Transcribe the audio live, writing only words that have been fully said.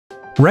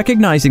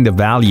Recognizing the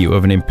value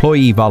of an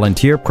employee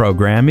volunteer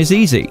program is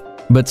easy,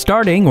 but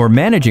starting or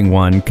managing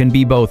one can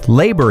be both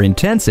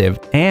labor-intensive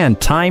and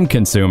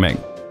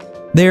time-consuming.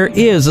 There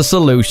is a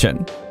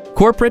solution.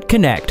 Corporate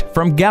Connect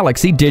from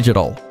Galaxy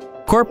Digital.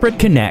 Corporate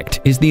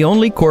Connect is the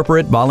only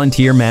corporate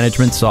volunteer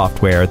management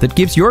software that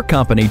gives your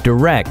company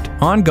direct,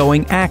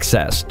 ongoing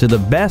access to the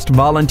best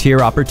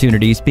volunteer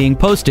opportunities being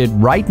posted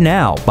right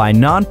now by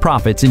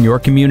nonprofits in your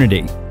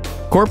community.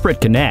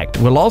 Corporate Connect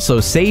will also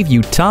save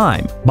you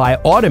time by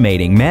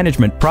automating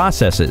management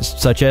processes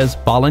such as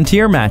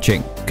volunteer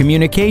matching,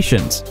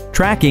 communications,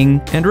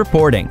 tracking, and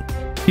reporting.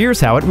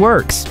 Here's how it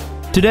works.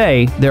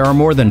 Today, there are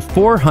more than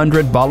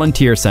 400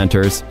 volunteer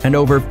centers and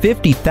over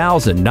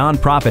 50,000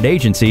 nonprofit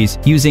agencies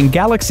using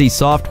Galaxy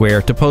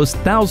software to post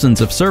thousands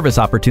of service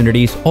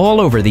opportunities all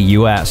over the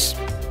U.S.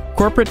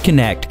 Corporate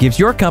Connect gives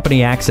your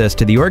company access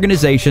to the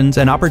organizations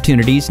and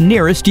opportunities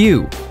nearest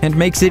you and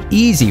makes it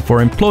easy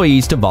for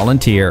employees to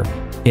volunteer.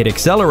 It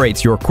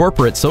accelerates your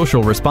corporate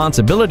social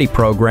responsibility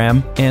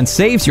program and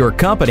saves your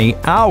company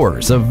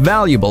hours of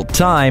valuable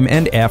time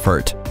and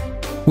effort.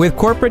 With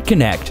Corporate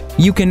Connect,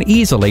 you can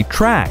easily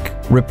track,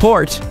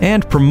 report,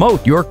 and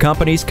promote your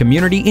company's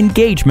community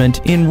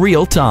engagement in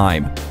real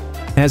time.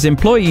 As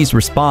employees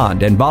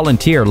respond and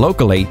volunteer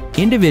locally,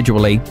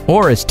 individually,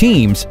 or as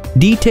teams,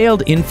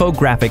 detailed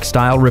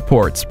infographic-style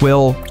reports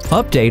will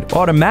update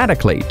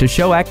automatically to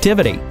show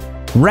activity,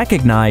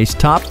 recognize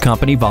top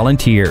company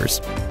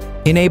volunteers,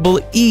 enable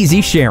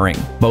easy sharing,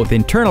 both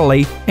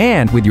internally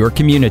and with your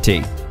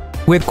community.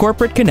 With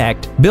Corporate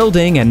Connect,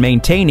 building and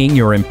maintaining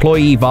your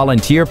employee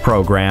volunteer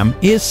program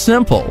is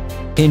simple.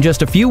 In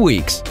just a few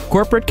weeks,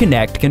 Corporate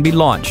Connect can be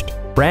launched,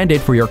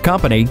 branded for your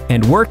company,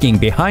 and working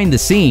behind the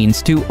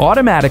scenes to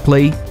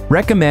automatically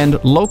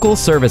recommend local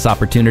service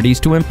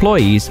opportunities to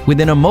employees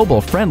within a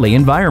mobile-friendly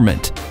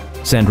environment.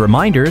 Send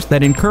reminders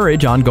that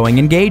encourage ongoing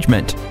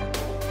engagement.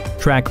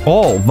 Track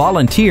all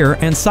volunteer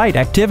and site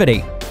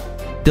activity.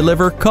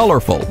 Deliver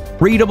colorful,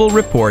 readable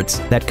reports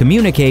that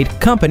communicate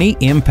company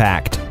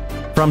impact.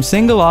 From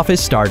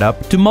single-office startup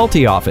to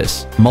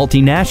multi-office,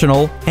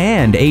 multinational,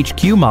 and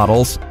HQ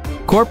models,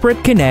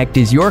 Corporate Connect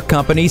is your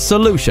company's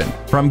solution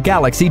from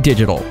Galaxy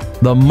Digital,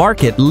 the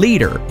market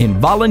leader in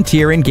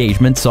volunteer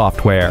engagement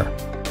software.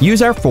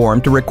 Use our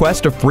form to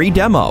request a free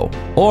demo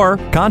or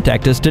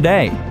contact us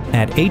today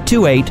at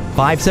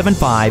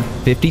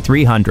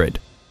 828-575-5300.